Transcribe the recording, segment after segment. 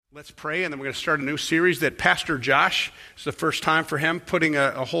Let's pray, and then we're going to start a new series that Pastor Josh, it's the first time for him putting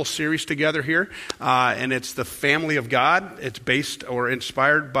a whole series together here, and it's the family of God. It's based or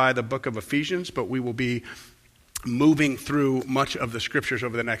inspired by the book of Ephesians, but we will be moving through much of the scriptures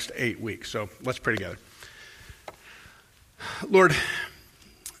over the next 8 weeks. So let's pray together. Lord,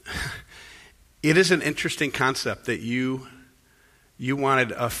 it is an interesting concept that you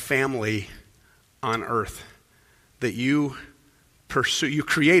wanted a family on earth, that you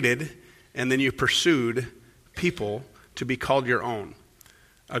created and then you pursued people to be called your own.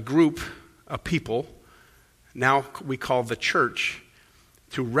 A group, a people, now we call the church,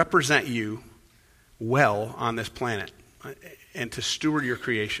 to represent you well on this planet and to steward your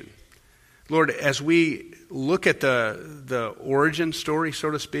creation. Lord, as we look at the origin story,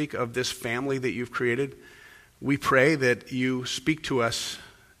 so to speak, of this family that you've created, we pray that you speak to us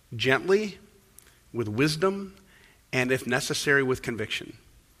gently, with wisdom, and if necessary, with conviction.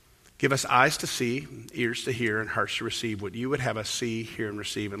 Give us eyes to see, ears to hear, and hearts to receive what you would have us see, hear, and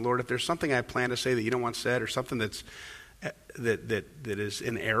receive. And Lord, if there's something I plan to say that you don't want said, or something that is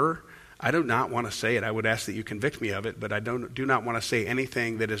in error, I do not want to say it. I would ask that you convict me of it, but I do not want to say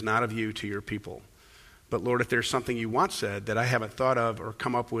anything that is not of you to your people. But Lord, if there's something you want said that I haven't thought of or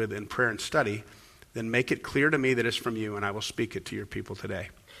come up with in prayer and study, then make it clear to me that it's from you, and I will speak it to your people today.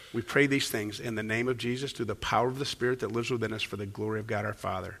 We pray these things in the name of Jesus through the power of the Spirit that lives within us for the glory of God our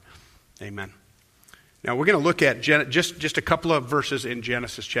Father. Amen. Now we're going to look at just a couple of verses in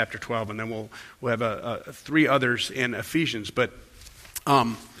Genesis chapter 12, and then we'll have three others in Ephesians. But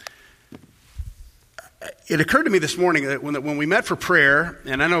it occurred to me this morning that when we met for prayer,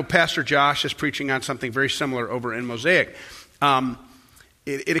 and I know Pastor Josh is preaching on something very similar over in Mosaic,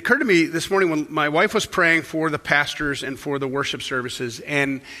 it occurred to me this morning when my wife was praying for the pastors and for the worship services,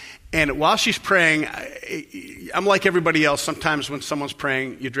 and while she's praying, I'm like everybody else. Sometimes when someone's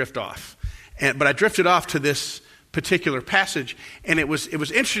praying, you drift off. But I drifted off to this particular passage, and it was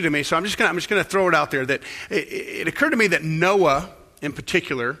interesting to me. So I'm just going to throw it out there that it occurred to me that Noah, in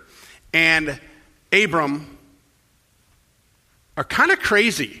particular, and Abram are kind of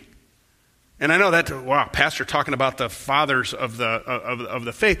crazy. And I know that, wow, pastor talking about the fathers of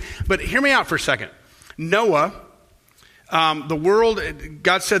the faith. But hear me out for a second. Noah, the world,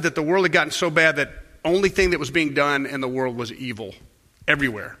 God said that the world had gotten so bad that only thing that was being done in the world was evil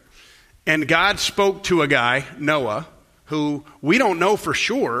everywhere. And God spoke to a guy, Noah, who we don't know for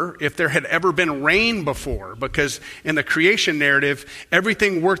sure if there had ever been rain before, because in the creation narrative,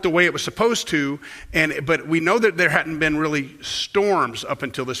 everything worked the way it was supposed to, but we know that there hadn't been really storms up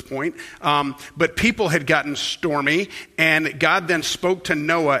until this point, but people had gotten stormy, and God then spoke to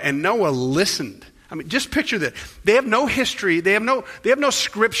Noah, and Noah listened. I mean, just picture that. They have no history, they have no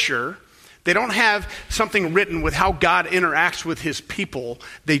scripture, they don't have something written with how God interacts with his people,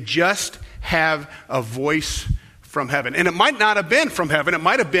 they just have a voice from heaven. And it might not have been from heaven. It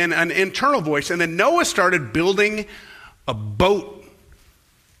might have been an internal voice. And then Noah started building a boat.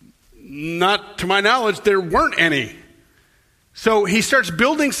 Not to my knowledge, there weren't any. So he starts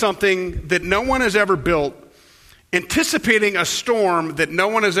building something that no one has ever built, anticipating a storm that no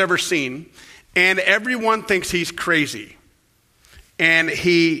one has ever seen, and everyone thinks he's crazy. And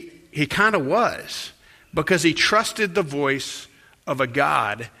he kind of was, because he trusted the voice of a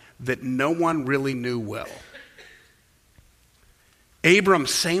God that no one really knew well. Abram,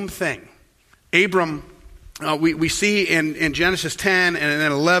 same thing. Abram, we see in Genesis 10 and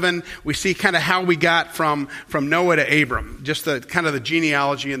then 11, we see kind of how we got from Noah to Abram, just the kind of the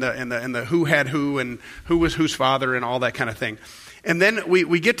genealogy and the who had who and who was whose father and all that kind of thing. And then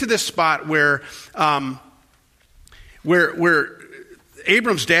we get to this spot where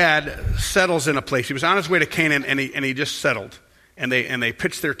Abram's dad settles in a place. He was on his way to Canaan, and he just settled, and they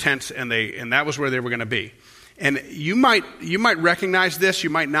pitched their tents, and that was where they were going to be. And you might recognize this,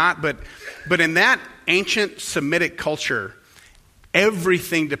 you might not, but in that ancient Semitic culture,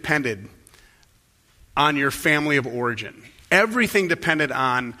 everything depended on your family of origin. Everything depended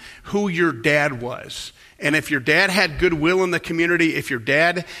on who your dad was. And if your dad had goodwill in the community, if your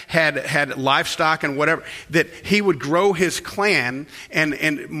dad had livestock and whatever, that he would grow his clan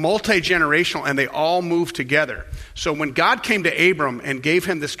and multi-generational, and they all moved together. So when God came to Abram and gave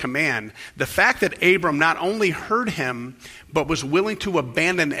him this command, the fact that Abram not only heard him, but was willing to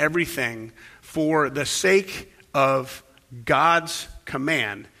abandon everything for the sake of God's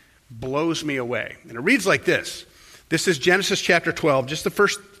command blows me away. And it reads like this. This is Genesis chapter 12, just the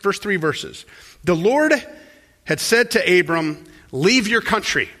first three verses. The Lord had said to Abram, leave your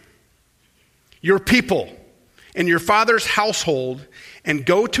country, your people, and your father's household, and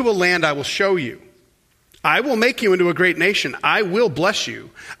go to a land I will show you. I will make you into a great nation. I will bless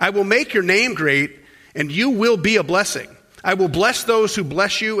you. I will make your name great, and you will be a blessing. I will bless those who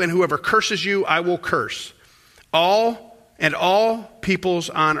bless you, and whoever curses you, I will curse. All peoples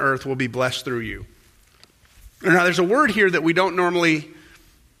on earth will be blessed through you. Now, there's a word here that we don't normally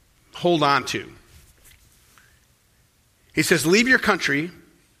hold on to. He says, leave your country,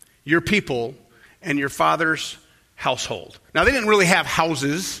 your people, and your father's household. Now, they didn't really have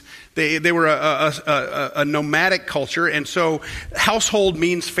houses. They were a nomadic culture, and so household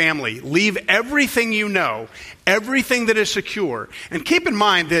means family. Leave everything you know, everything that is secure. And keep in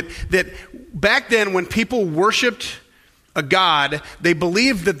mind that back then when people worshipped a god, they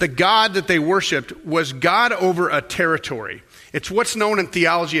believed that the god that they worshipped was God over a territory. It's what's known in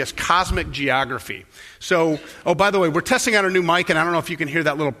theology as cosmic geography. So, by the way, we're testing out a new mic, and I don't know if you can hear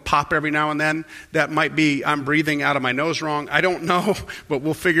that little pop every now and then. That might be I'm breathing out of my nose wrong. I don't know, but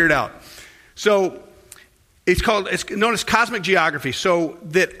we'll figure it out. So, it's known as cosmic geography. So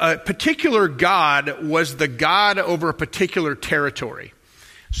that a particular god was the god over a particular territory.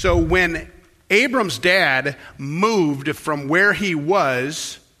 So when Abram's dad moved from where he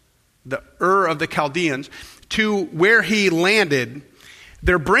was, the Ur of the Chaldeans, to where he landed,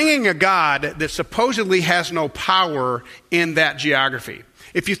 they're bringing a God that supposedly has no power in that geography.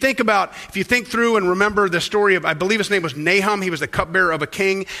 If you think through and remember the story of, I believe his name was Nahum, he was the cupbearer of a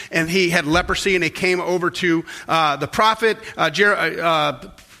king, and he had leprosy, and he came over to the prophet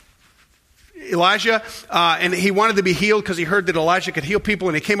Elijah, and he wanted to be healed because he heard that Elijah could heal people,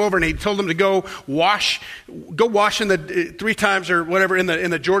 and he came over and he told him to go wash in the 3 times or whatever in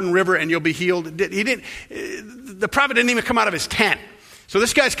the Jordan River, and you'll be healed. The prophet didn't even come out of his tent. So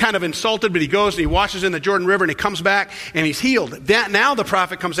this guy's kind of insulted, but he goes and he washes in the Jordan River, and he comes back and he's healed. Now the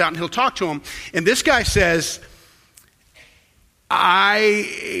prophet comes out and he'll talk to him, and this guy says,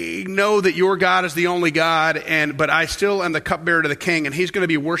 I know that your God is the only God, but I still am the cupbearer to the king, and he's going to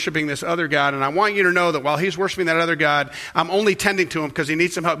be worshiping this other God. And I want you to know that while he's worshiping that other God, I'm only tending to him because he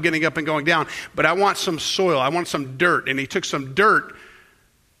needs some help getting up and going down. But I want some soil. I want some dirt. And he took some dirt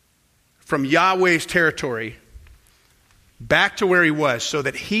from Yahweh's territory back to where he was so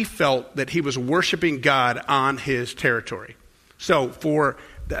that he felt that he was worshiping God on his territory. So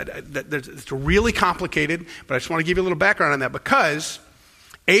it's really complicated, but I just want to give you a little background on that because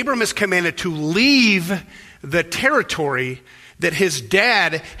Abram is commanded to leave the territory that his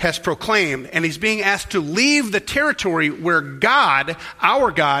dad has proclaimed, and he's being asked to leave the territory where God,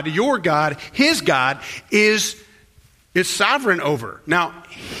 our God, your God, his God, is sovereign over. Now,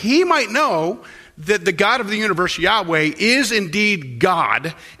 he might know that the God of the universe, Yahweh, is indeed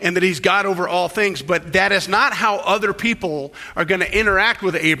God, and that he's God over all things, but that is not how other people are going to interact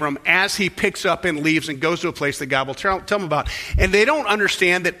with Abram as he picks up and leaves and goes to a place that God will tell him about. And they don't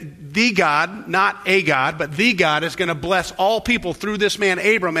understand that the God, not a God, but the God is going to bless all people through this man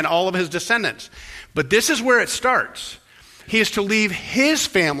Abram and all of his descendants. But this is where it starts. He is to leave his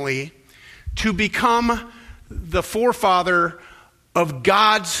family to become the forefather of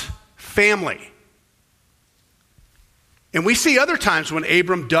God's family. And we see other times when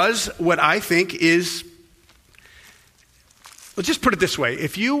Abram does what I think is, let's just put it this way.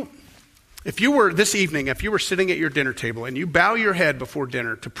 If you were this evening, if you were sitting at your dinner table and you bow your head before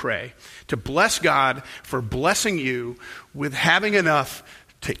dinner to pray, to bless God for blessing you with having enough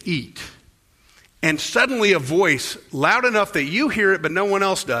to eat, and suddenly a voice loud enough that you hear it but no one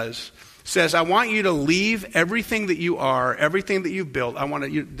else does, says, I want you to leave everything that you are, everything that you've built. I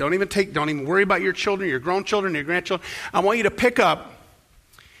want you don't even worry about your children, your grown children, your grandchildren. I want you to pick up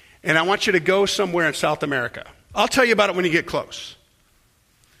and I want you to go somewhere in South America. I'll tell you about it when you get close.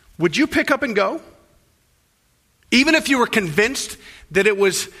 Would you pick up and go? Even if you were convinced that it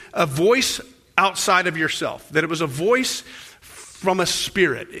was a voice outside of yourself, that it was a voice from a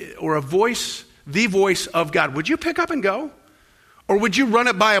spirit or the voice of God, would you pick up and go? Or would you run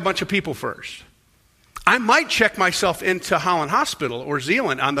it by a bunch of people first? I might check myself into Holland Hospital or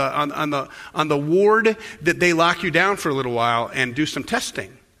Zeeland on the ward that they lock you down for a little while and do some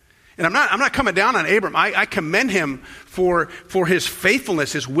testing. And I'm not coming down on Abram. I commend him for his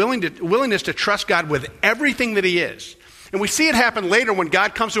faithfulness, his willingness to trust God with everything that he is. And we see it happen later when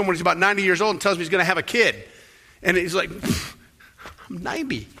God comes to him when he's about 90 years old and tells him he's going to have a kid. And he's like, I'm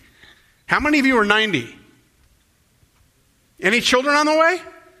 90. How many of you are 90? Any children on the way?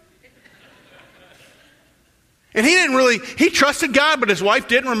 And he trusted God, but his wife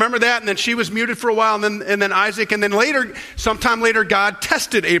didn't remember that, and then she was muted for a while, and then Isaac, and then sometime later, God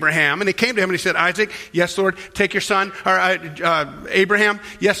tested Abraham, and he came to him and he said, Isaac, yes, Lord, take your son, or Abraham,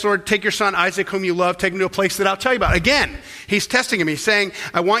 yes, Lord, take your son, Isaac, whom you love, take him to a place that I'll tell you about. Again, he's testing him. He's saying,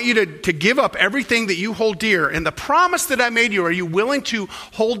 I want you to give up everything that you hold dear, and the promise that I made you, are you willing to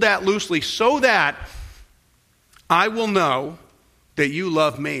hold that loosely so that I will know that you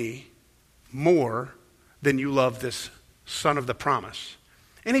love me more than you love this son of the promise?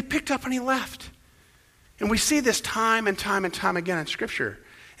 And he picked up and he left. And we see this time and time and time again in Scripture.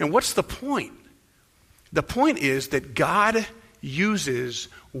 And what's the point? The point is that God uses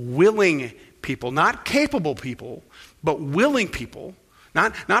willing people, not capable people, but willing people,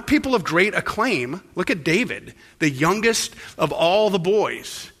 not people of great acclaim. Look at David, the youngest of all the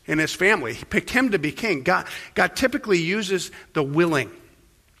boys in his family. He picked him to be king. God typically uses the willing,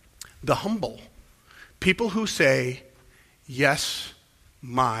 the humble, people who say, yes,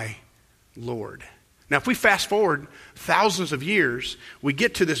 my Lord. Now, if we fast forward thousands of years, we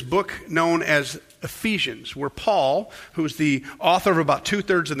get to this book known as Ephesians, where Paul, who's the author of about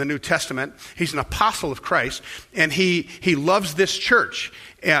 2/3 of the New Testament, he's an apostle of Christ, and he loves this church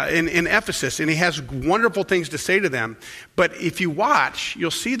in Ephesus, and he has wonderful things to say to them. But if you watch, you'll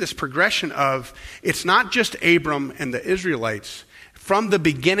see this progression of, it's not just Abram and the Israelites. From the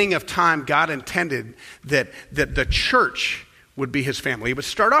beginning of time, God intended that the church would be his family. It would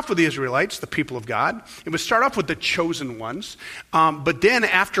start off with the Israelites, the people of God. It would start off with the chosen ones. But then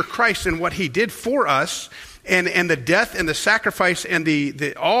after Christ and what he did for us, and the death and the sacrifice and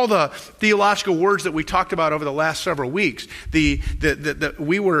all the theological words that we talked about over the last several weeks, we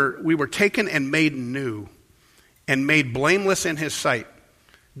were taken and made new and made blameless in his sight.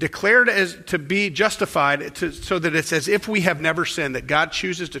 Declared as to be justified, so that it's as if we have never sinned, that God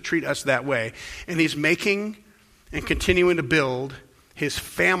chooses to treat us that way. And he's making and continuing to build his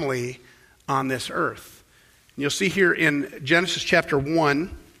family on this earth. And you'll see here in Genesis chapter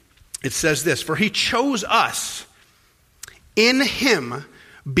 1, it says this, for he chose us in him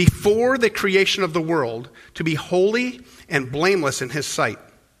before the creation of the world to be holy and blameless in his sight.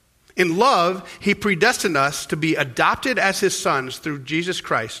 In love, he predestined us to be adopted as his sons through Jesus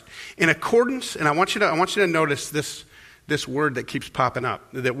Christ in accordance, and I want you to notice this word that keeps popping up,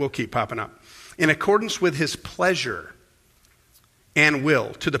 that will keep popping up. In accordance with his pleasure and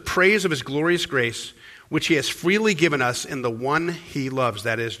will, to the praise of his glorious grace, which he has freely given us in the one he loves,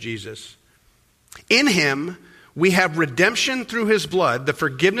 that is Jesus. In him we have redemption through his blood, the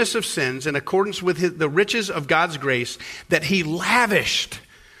forgiveness of sins, in accordance with the riches of God's grace that he lavished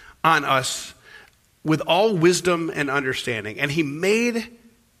on us with all wisdom and understanding. And he made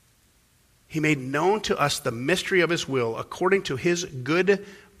known to us the mystery of his will according to his good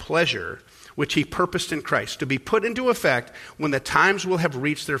pleasure, which he purposed in Christ, to be put into effect when the times will have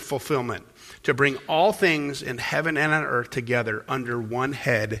reached their fulfillment, to bring all things in heaven and on earth together under one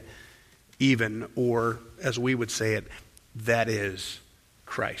head, even, or as we would say it, that is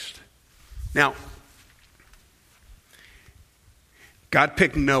Christ. Now, God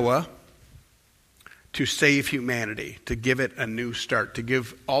picked Noah to save humanity, to give it a new start, to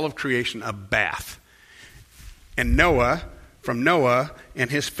give all of creation a bath. And from Noah and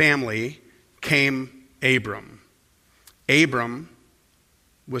his family came Abram. Abram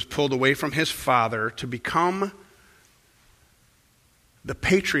was pulled away from his father to become the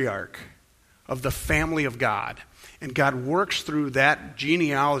patriarch of the family of God. And God works through that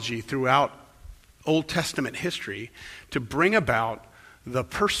genealogy throughout Old Testament history to bring about the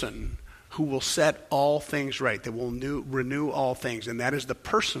person who will set all things right, that will renew all things. And that is the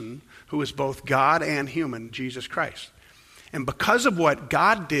person who is both God and human, Jesus Christ. And because of what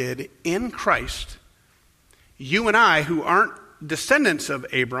God did in Christ, you and I, who aren't descendants of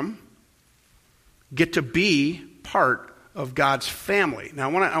Abram, get to be part of God's family.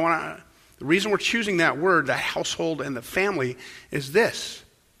 Now, the reason we're choosing that word, the household and the family, is this.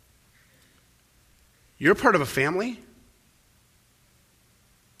 You're part of a family?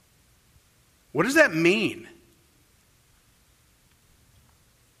 What does that mean?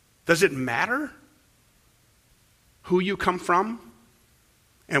 Does it matter who you come from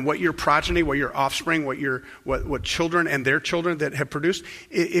and what your progeny, what your offspring, what children and their children that have produced?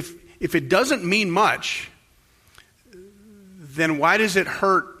 If it doesn't mean much, then why does it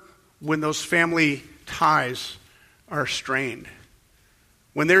hurt when those family ties are strained?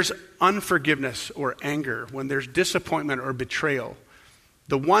 When there's unforgiveness or anger, when there's disappointment or betrayal,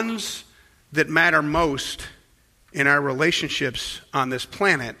 the ones that matter most in our relationships on this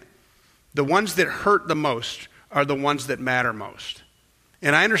planet, the ones that hurt the most are the ones that matter most.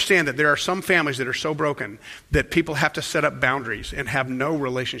 And I understand that there are some families that are so broken that people have to set up boundaries and have no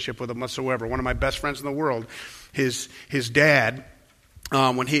relationship with them whatsoever. One of my best friends in the world, his dad,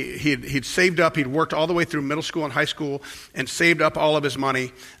 when he'd saved up, he'd worked all the way through middle school and high school and saved up all of his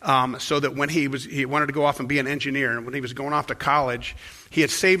money so that when he wanted to go off and be an engineer, and when he was going off to college, he had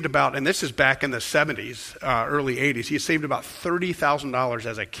saved about, and this is back in the 70s, early 80s, he had saved about $30,000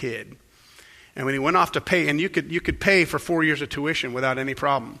 as a kid. And when he went off to pay, and you could pay for 4 years of tuition without any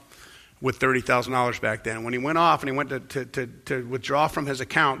problem with $30,000 back then. When he went off and he went to withdraw from his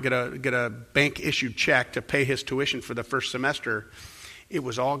account, get a bank issued check to pay his tuition for the first semester, it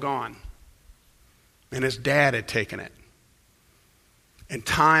was all gone. And his dad had taken it. And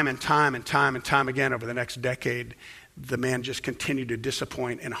time again over the next decade, the man just continued to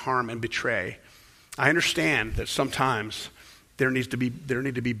disappoint and harm and betray. I understand that sometimes there need to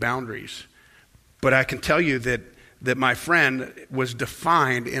be boundaries. But I can tell you that my friend was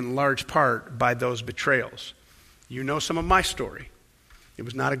defined in large part by those betrayals. You know some of my story. It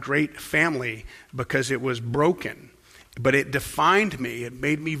was not a great family because it was broken. But it defined me. It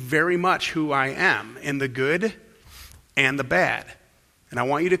made me very much who I am in the good and the bad. And I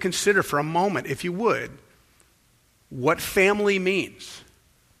want you to consider for a moment, if you would, what family means.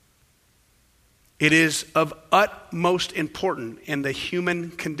 It is of utmost importance in the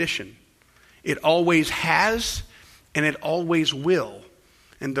human condition. It always has, and it always will.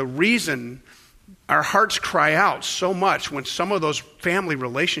 And the reason our hearts cry out so much when some of those family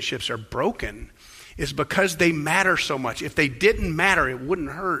relationships are broken is because they matter so much. If they didn't matter, it wouldn't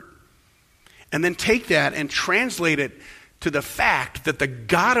hurt. And then take that and translate it to the fact that the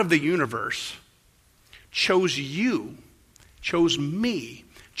God of the universe chose you, chose me,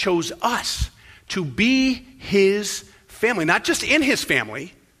 chose us to be his family. Not just in his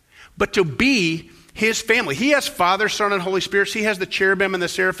family, but to be his family. He has Father, Son, and Holy Spirit. He has the cherubim and the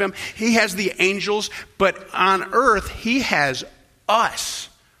seraphim. He has the angels. But on earth, he has us.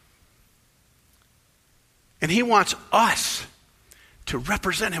 And he wants us to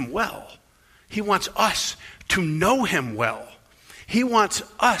represent him well. He wants us to know him well. He wants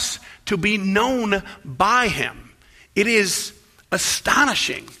us to be known by him. It is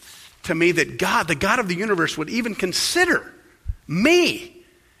astonishing to me that God, the God of the universe, would even consider me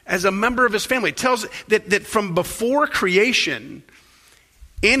as a member of his family. It tells that from before creation,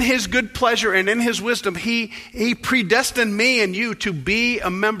 in his good pleasure and in his wisdom, he predestined me and you to be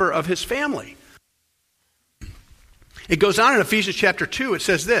a member of his family. It goes on in Ephesians chapter 2. It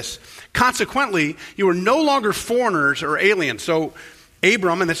says this: consequently, you are no longer foreigners or aliens. So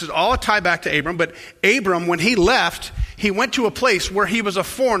Abram, and this is all a tie back to Abram, but Abram, when he left, he went to a place where he was a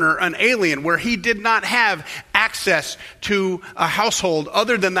foreigner, an alien, where he did not have access to a household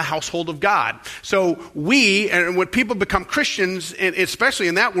other than the household of God. So and when people become Christians, especially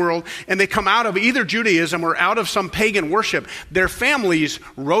in that world, and they come out of either Judaism or out of some pagan worship, their families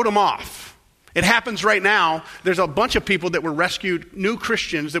wrote them off. It happens right now. There's a bunch of people that were rescued, new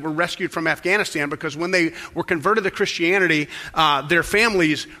Christians that were rescued from Afghanistan, because when they were converted to Christianity, their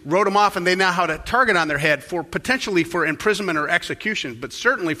families wrote them off, and they now had a target on their head for potentially for imprisonment or execution, but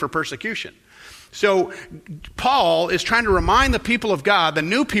certainly for persecution. So Paul is trying to remind the people of God, the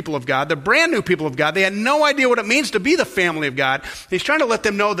new people of God, the brand new people of God. They had no idea what it means to be the family of God. He's trying to let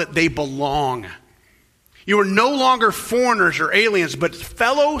them know that they belong. You are no longer foreigners or aliens, but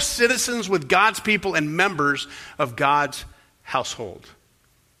fellow citizens with God's people and members of God's household,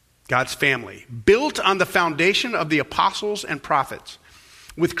 God's family, built on the foundation of the apostles and prophets,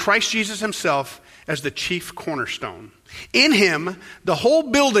 with Christ Jesus himself as the chief cornerstone. In him, the whole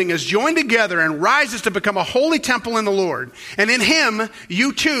building is joined together and rises to become a holy temple in the Lord. And in him,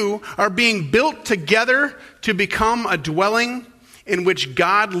 you too are being built together to become a dwelling in which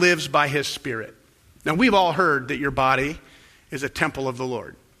God lives by his Spirit. Now, we've all heard that your body is a temple of the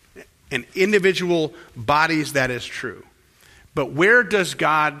Lord. In individual bodies, that is true. But where does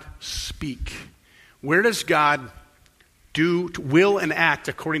God speak? Where does God will and act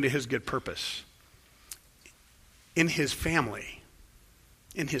according to his good purpose? In his family,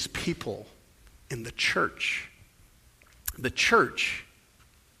 in his people, in the church. The church,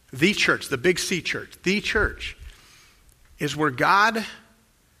 the big C church, the church, is where God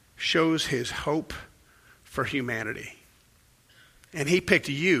shows his hope for humanity. And he picked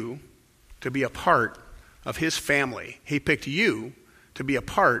you to be a part of his family. He picked you to be a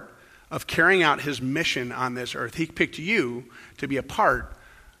part of carrying out his mission on this earth. He picked you to be a part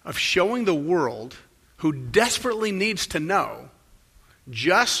of showing the world, who desperately needs to know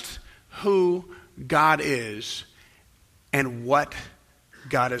just who God is and what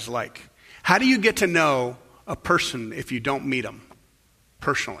God is like. How do you get to know a person if you don't meet them?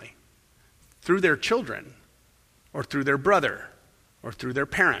 personally, through their children or through their brother or through their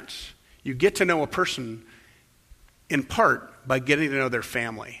parents. You get to know a person in part by getting to know their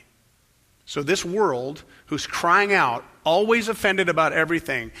family. So this world, who's crying out, always offended about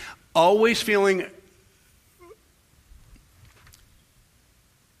everything, always feeling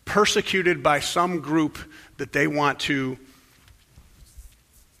persecuted by some group that they want to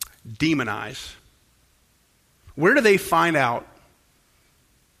demonize, where do they find out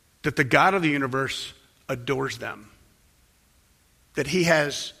that the God of the universe adores them? That he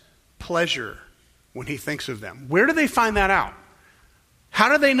has pleasure when he thinks of them? Where do they find that out? How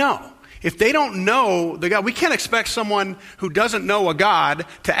do they know? If they don't know the God, we can't expect someone who doesn't know a God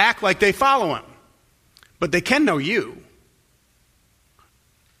to act like they follow him. But they can know you.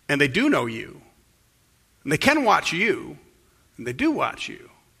 And they do know you. And they can watch you. And they do watch you.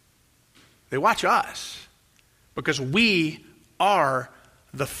 They watch us. Because we are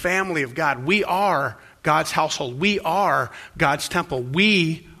the family of God. We are God's household. We are God's temple.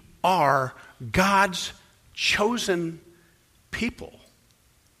 We are God's chosen people.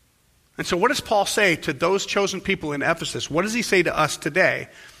 And so what does Paul say to those chosen people in Ephesus? What does he say to us today?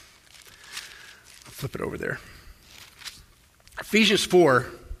 I'll flip it over there. Ephesians 4,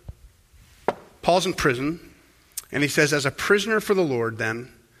 Paul's in prison, and he says, as a prisoner for the Lord,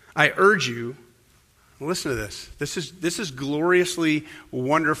 then, I urge you, listen to this. This is gloriously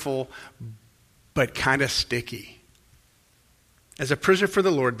wonderful, but kind of sticky. As a prisoner for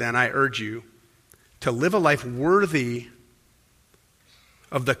the Lord, then, I urge you to live a life worthy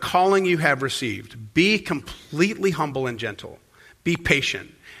of the calling you have received. Be completely humble and gentle. Be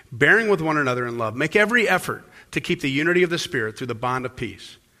patient, bearing with one another in love. Make every effort to keep the unity of the Spirit through the bond of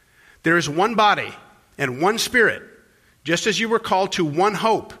peace. There is one body and one Spirit, just as you were called to one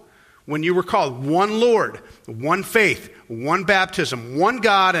hope when you were called, one Lord, one faith, one baptism, one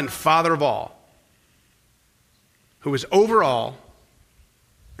God and Father of all, who is over all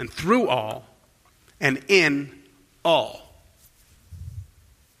and through all and in all.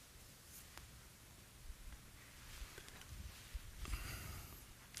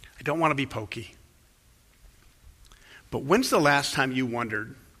 I don't want to be pokey, but when's the last time you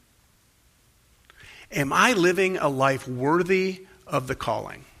wondered, am I living a life worthy of the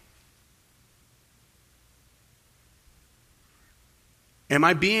calling? Am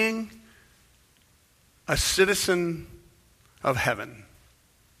I being a citizen of heaven?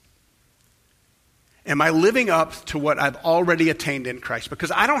 Am I living up to what I've already attained in Christ?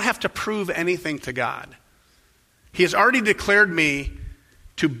 Because I don't have to prove anything to God. He has already declared me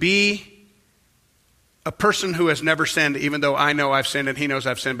to be a person who has never sinned, even though I know I've sinned and he knows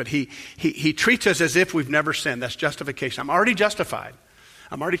I've sinned, but he treats us as if we've never sinned. That's justification. I'm already justified.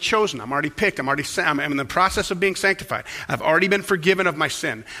 I'm already chosen. I'm already picked. I'm in the process of being sanctified. I've already been forgiven of my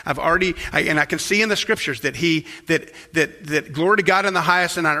sin. And I can see in the scriptures that glory to God in the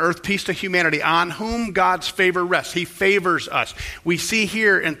highest and on earth peace to humanity, on whom God's favor rests. He favors us. We see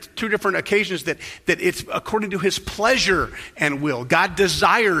here in two different occasions that it's according to his pleasure and will. God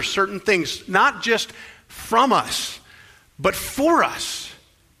desires certain things, not just from us, but for us.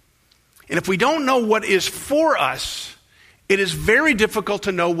 And if we don't know what is for us, it is very difficult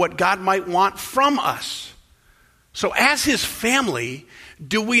to know what God might want from us. So as his family,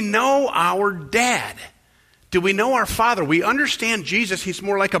 do we know our dad? Do we know our father? We understand Jesus. He's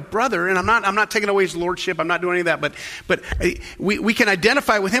more like a brother, and I'm not taking away his lordship. I'm not doing any of that, but we can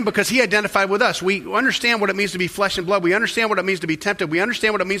identify with him because he identified with us. We understand what it means to be flesh and blood. We understand what it means to be tempted. We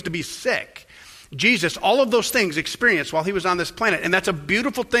understand what it means to be sick. Jesus, all of those things experienced while he was on this planet. And that's a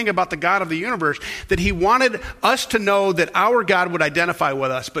beautiful thing about the God of the universe, that he wanted us to know that our God would identify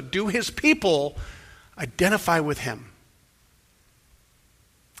with us, but do his people identify with him?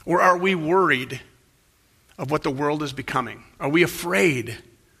 Or are we worried of what the world is becoming? Are we afraid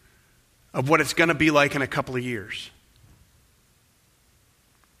of what it's going to be like in a couple of years?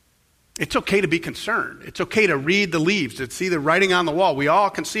 It's okay to be concerned. It's okay to read the leaves, to see the writing on the wall. We all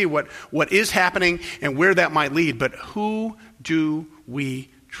can see what is happening and where that might lead. But who do we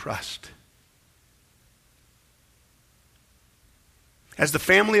trust? As the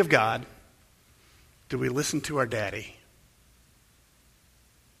family of God, do we listen to our daddy?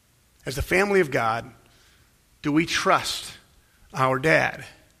 As the family of God, do we trust our dad?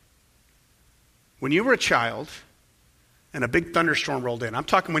 When you were a child and a big thunderstorm rolled in, I'm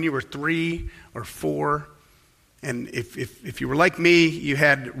talking when you were 3 or 4, and if you were like me, you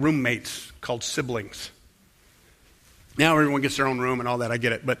had roommates called siblings. Now everyone gets their own room and all that, I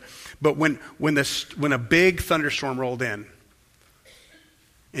get it. But when a big thunderstorm rolled in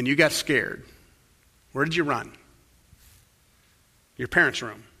and you got scared, where did you run? Your parents'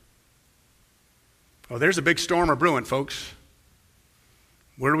 room. Oh, there's a big storm a brewing, folks.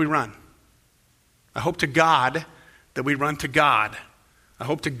 Where do we run? I hope to God that we run to God. I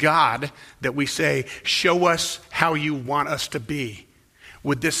hope to God that we say, show us how you want us to be.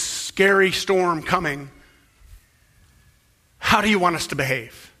 With this scary storm coming, how do you want us to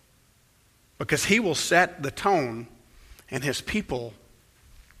behave? Because he will set the tone, and his people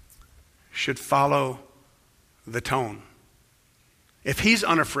should follow the tone. If he's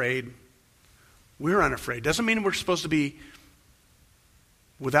unafraid, we're unafraid. Doesn't mean we're supposed to be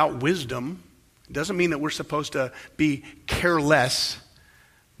without wisdom. Doesn't mean that we're supposed to be careless,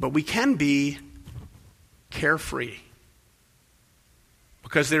 but we can be carefree.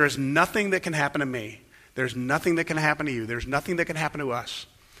 Because there is nothing that can happen to me. There's nothing that can happen to you. There's nothing that can happen to us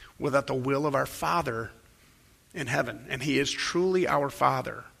without the will of our Father in heaven. And he is truly our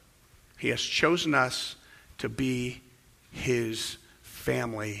Father. He has chosen us to be his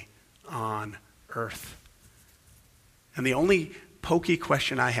family on earth. And the only pokey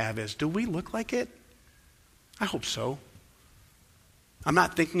question I have is, do we look like it? I hope so. I'm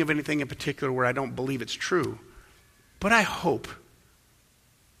not thinking of anything in particular where I don't believe it's true, but I hope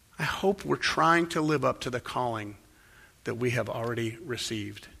we're trying to live up to the calling that we have already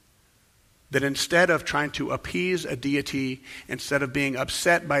received. That instead of trying to appease a deity, instead of being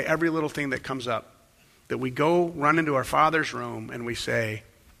upset by every little thing that comes up, that we go run into our Father's room and we say,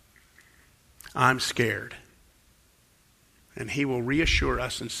 I'm scared. And he will reassure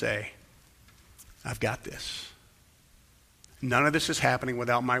us and say, I've got this. None of this is happening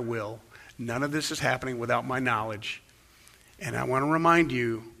without my will. None of this is happening without my knowledge. And I want to remind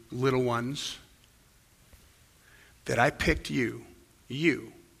you, little ones, that I picked you,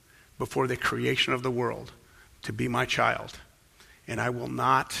 before the creation of the world, to be my child. And I will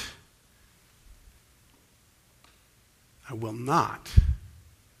not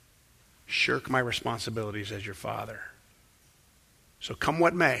shirk my responsibilities as your father. So come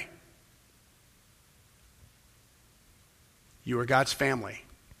what may, you are God's family,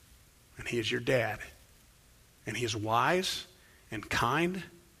 and he is your dad. And he is wise and kind,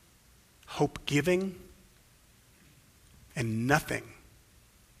 hope-giving, and nothing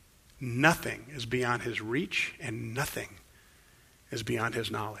is beyond his reach, and nothing is beyond his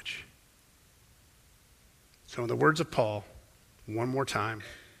knowledge. So in the words of Paul, one more time,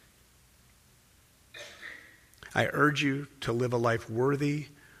 I urge you to live a life worthy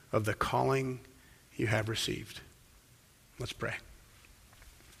of the calling you have received. Let's pray.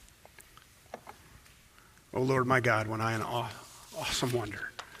 O Lord my God, when I in awesome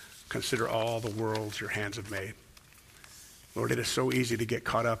wonder consider all the worlds your hands have made. Lord, it is so easy to get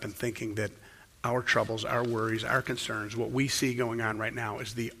caught up in thinking that our troubles, our worries, our concerns, what we see going on right now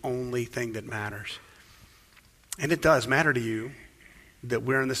is the only thing that matters. And it does matter to you that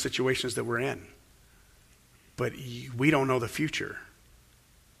we're in the situations that we're in. But we don't know the future.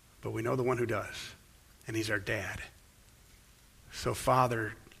 But we know the one who does. And he's our dad. So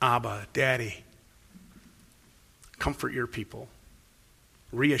Father, Abba, Daddy, comfort your people.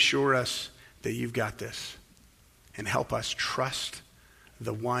 Reassure us that you've got this. And help us trust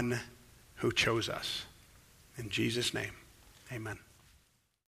the one who chose us. In Jesus' name, amen.